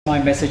My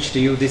message to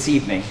you this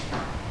evening,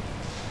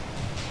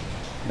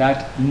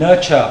 that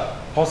nurture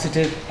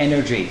positive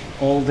energy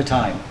all the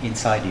time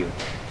inside you.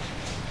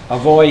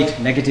 Avoid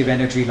negative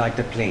energy like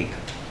the plague.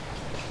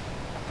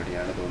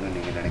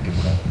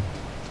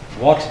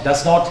 What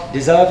does not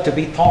deserve to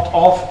be thought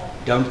of,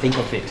 don't think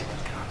of it.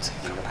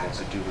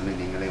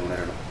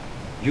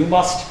 You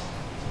must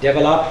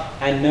develop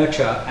and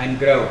nurture and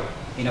grow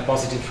in a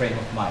positive frame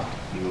of mind.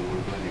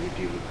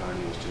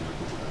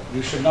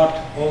 You should not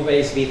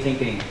always be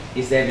thinking,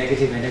 is there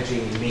negative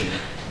energy in me?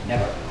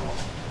 Never.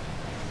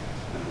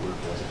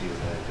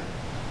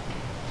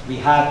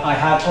 I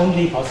have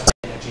only positive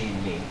energy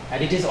in me,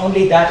 and it is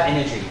only that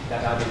energy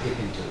that I will dip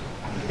into.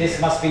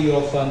 This must be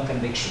your firm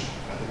conviction.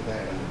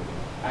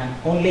 And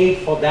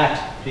only for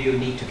that do you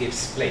need to give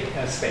space.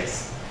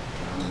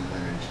 You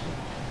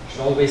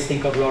should always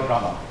think of Lord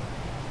Rama.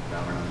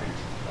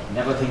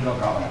 Never think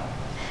of Ravana,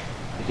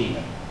 the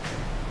demon.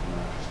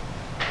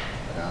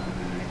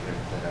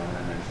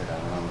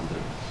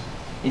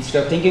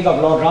 Instead of thinking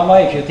of Lord Rama,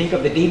 if you think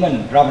of the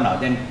demon Ravana,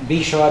 then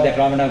be sure that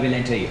Ravana will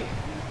enter you.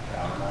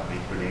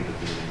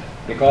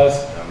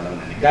 Because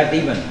that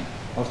demon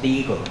of the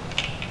ego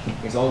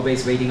is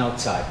always waiting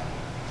outside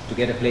to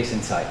get a place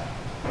inside.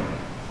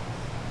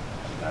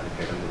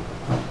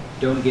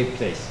 Don't give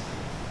place.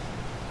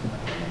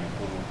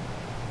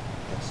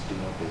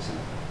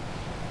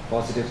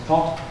 Positive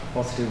thought,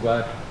 positive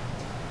word,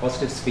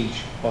 positive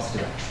speech,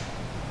 positive action.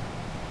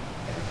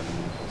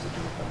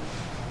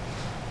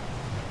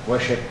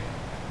 Worship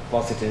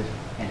positive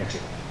energy.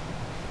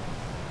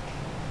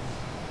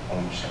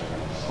 Om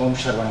Sharavana. Om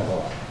Sharavana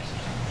Bhava.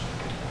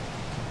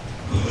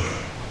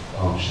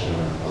 Om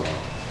Sharavana Bhava.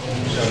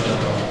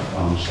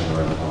 Om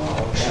Sharavana Bhava.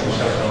 Om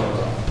Sharavana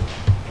Bhava.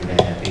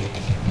 Today happy?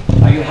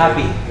 Are you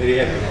happy? Very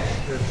happy.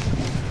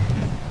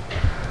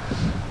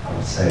 I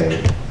would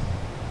say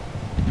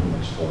too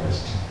much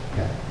forest.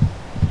 Yeah.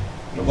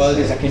 The world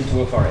is akin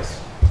to a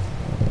forest.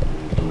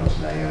 Too much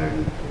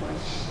lion, too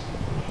much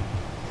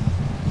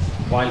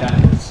Wild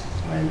animals.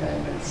 wild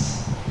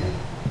animals. Yeah.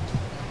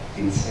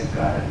 Inside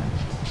garden.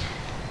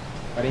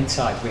 But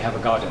inside we have a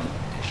garden.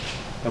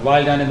 The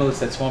wild animals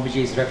that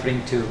Swamiji is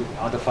referring to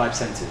are the five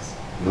senses.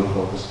 No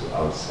focus to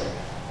outside.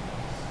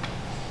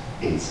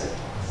 Inside.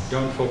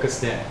 Don't focus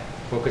there.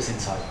 Focus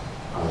inside.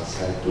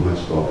 Outside too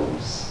much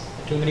problems.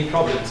 Too many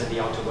problems in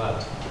the outer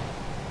world.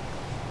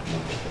 No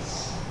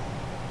focus.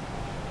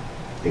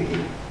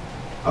 Thinking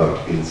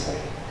out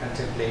inside.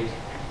 Contemplate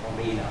on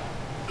the inner.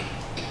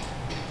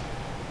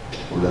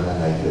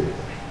 Life.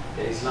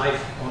 There is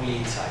life only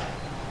inside.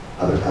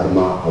 Our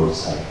dharma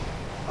outside.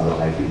 Our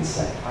life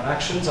inside. Our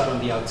actions are on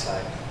the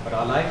outside, but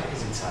our life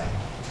is inside.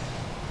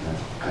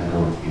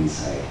 Control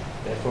inside.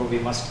 Therefore, we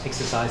must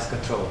exercise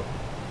control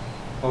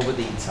over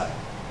the inside.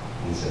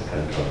 Inside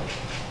control.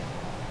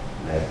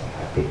 Life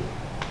happy.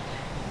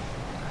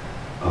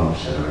 Om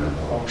Sharavana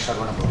Bhava. Om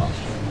Sharavana Bhava.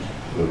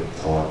 Good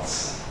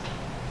thoughts,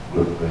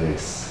 good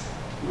words,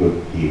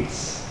 good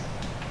deeds.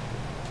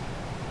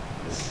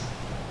 This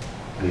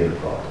real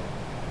God.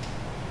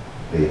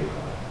 Real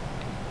God.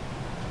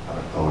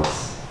 Our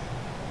thoughts,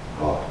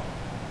 God.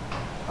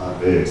 Our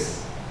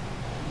words,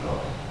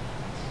 God.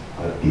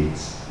 Our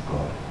deeds,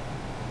 God.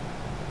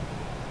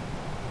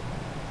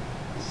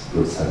 It's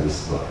good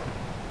service, God.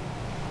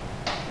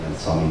 And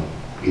Swami,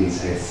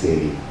 inside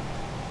saving,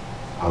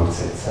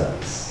 outside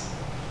service.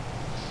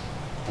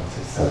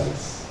 Outside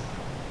service.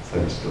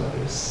 Service to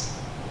others.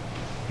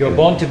 You are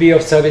born to be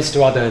of service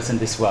to others in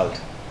this world.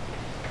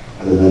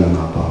 Other than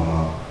Appa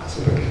Amma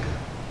hospital.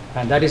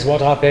 And that is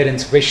what our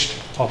parents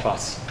wished of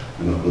us.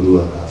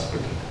 Guru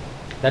hospital.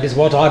 That is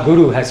what our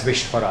Guru has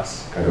wished for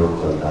us.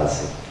 Kadokal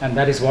Dasi. And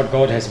that is what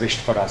God has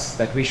wished for us,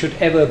 that we should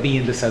ever be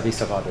in the service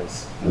of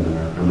others.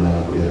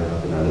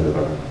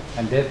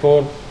 And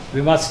therefore,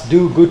 we must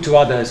do good to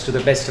others to the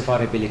best of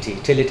our ability,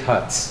 till it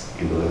hurts.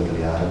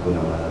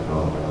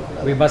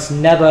 We must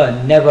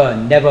never, never,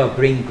 never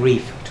bring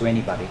grief to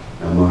anybody.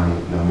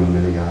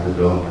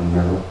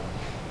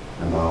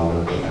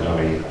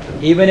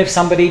 Even if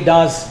somebody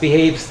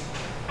behaves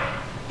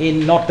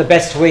in not the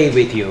best way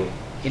with you,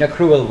 in a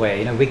cruel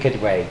way, in a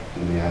wicked way,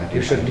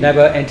 you should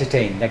never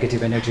entertain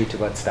negative energy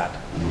towards that.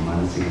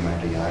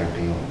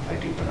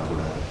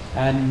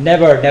 And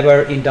never,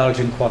 never indulge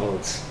in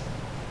quarrels,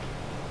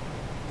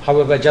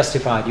 however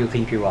justified you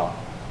think you are.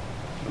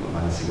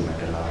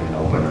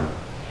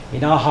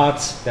 In our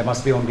hearts, there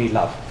must be only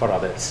love for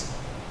others.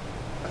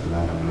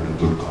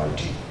 Good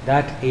quality.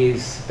 That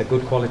is the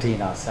good quality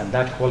in us, and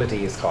that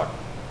quality is God.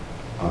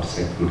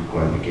 Outside good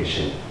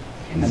qualification,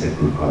 inside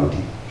good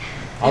quality.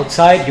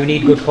 Outside, you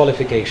need good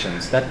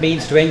qualifications. That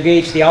means to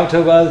engage the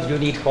outer world, you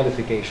need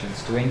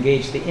qualifications. To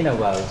engage the inner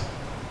world,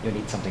 you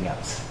need something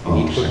else. You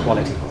need good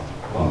quality.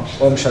 Om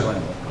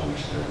Sharavana. Om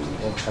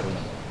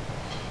Sharavana.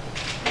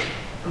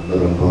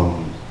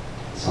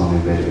 Swami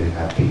very, very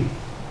happy.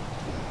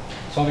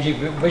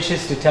 Swamiji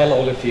wishes to tell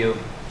all of you,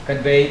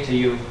 convey to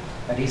you,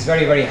 that he's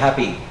very, very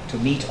happy to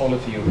meet all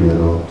of you,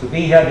 to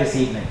be here this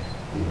evening.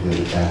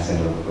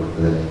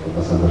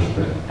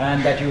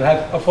 And that you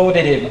have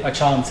afforded him a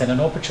chance and an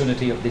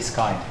opportunity of this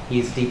kind. He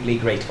is deeply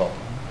grateful.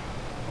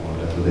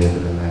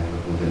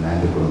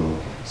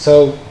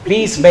 So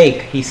please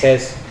make, he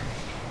says,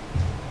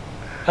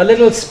 a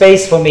little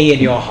space for me in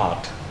your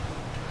heart.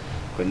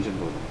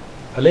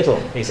 A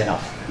little is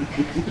enough.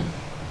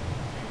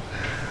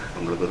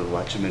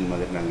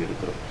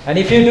 And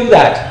if you do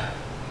that,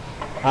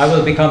 I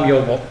will become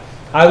your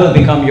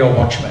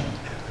watchman.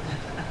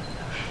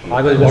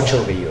 I will watch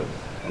over you.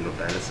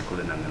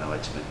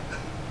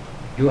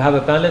 You have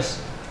a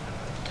palace,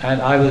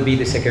 and I will be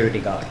the security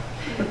guard.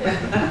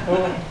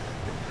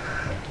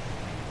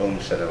 Om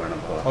Sharavana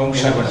Bhava. Om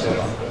Sharavana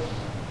Bhava.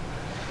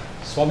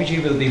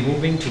 Swamiji will be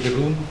moving to the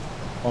room,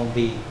 on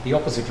the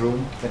opposite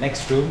room, the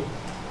next room.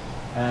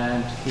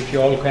 And if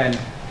you all can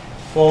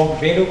form,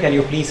 Venu, can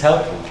you please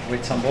help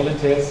with some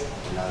volunteers?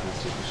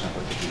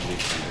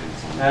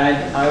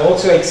 And I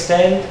also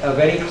extend a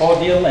very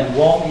cordial and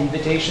warm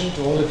invitation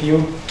to all of you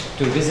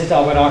to visit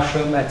our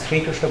ashram at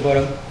Sri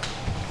Krishnapuram.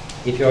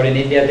 If you're in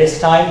India this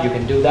time, you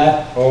can do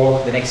that,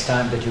 or the next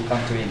time that you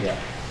come to India.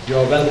 You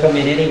are welcome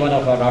in any one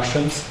of our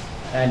ashrams,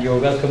 and you're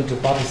welcome to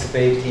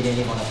participate in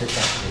any one of its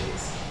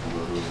activities.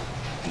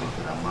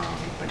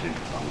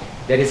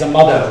 There is a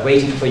mother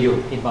waiting for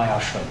you in my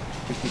ashram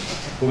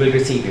who will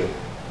receive you.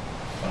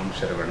 Om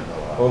Sharavana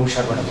Bhava. Om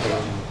Sharavana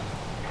Bhava.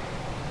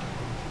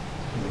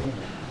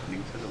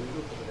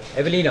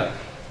 Evelina,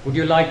 would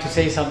you like to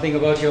say something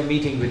about your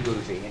meeting with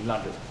Guruji in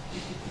London?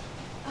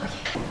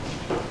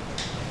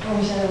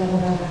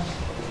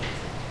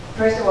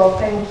 First of all,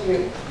 thank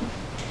you.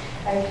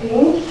 I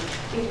think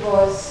it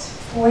was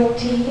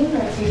 14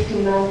 or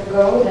 15 months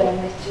ago that I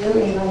met you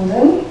in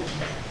London.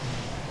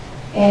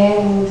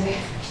 And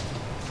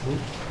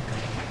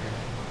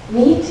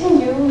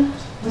meeting you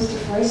was the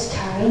first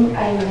time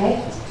I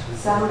met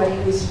somebody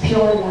with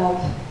pure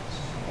love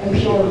and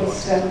pure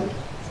wisdom.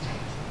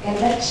 And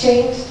that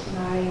changed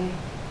my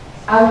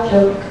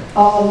outlook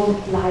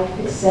on life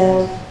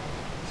itself,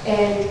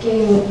 and it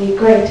gave me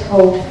great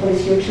hope for the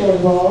future of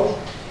the world.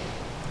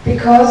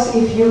 Because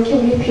if you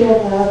can be pure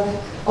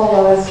love, all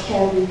of us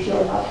can be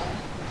pure love.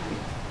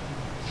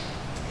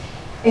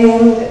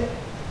 And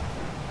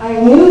I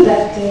knew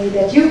that day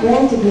that you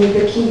granted me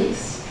the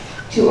keys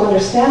to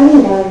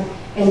understanding love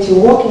and to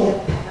walking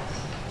that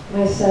path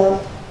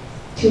myself,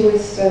 to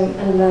wisdom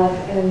and love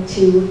and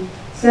to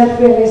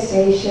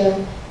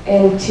self-realization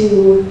and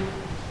to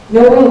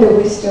knowing the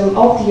wisdom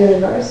of the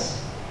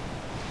universe.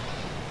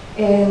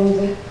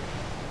 And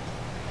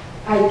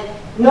I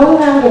know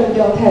now that we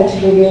don't have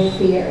to live in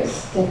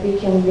fears, that we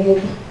can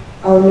live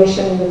our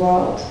mission in the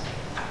world.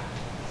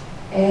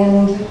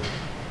 And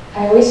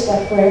I wish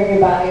that for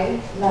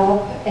everybody,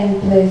 love and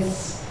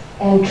bliss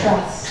and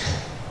trust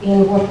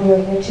in what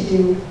we're here to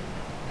do.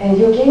 And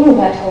you gave me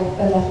that hope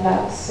and that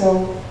love,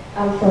 so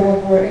I'm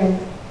forever and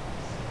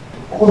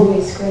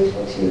always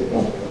grateful to you.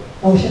 Thank you.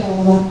 Om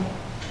Sharavana.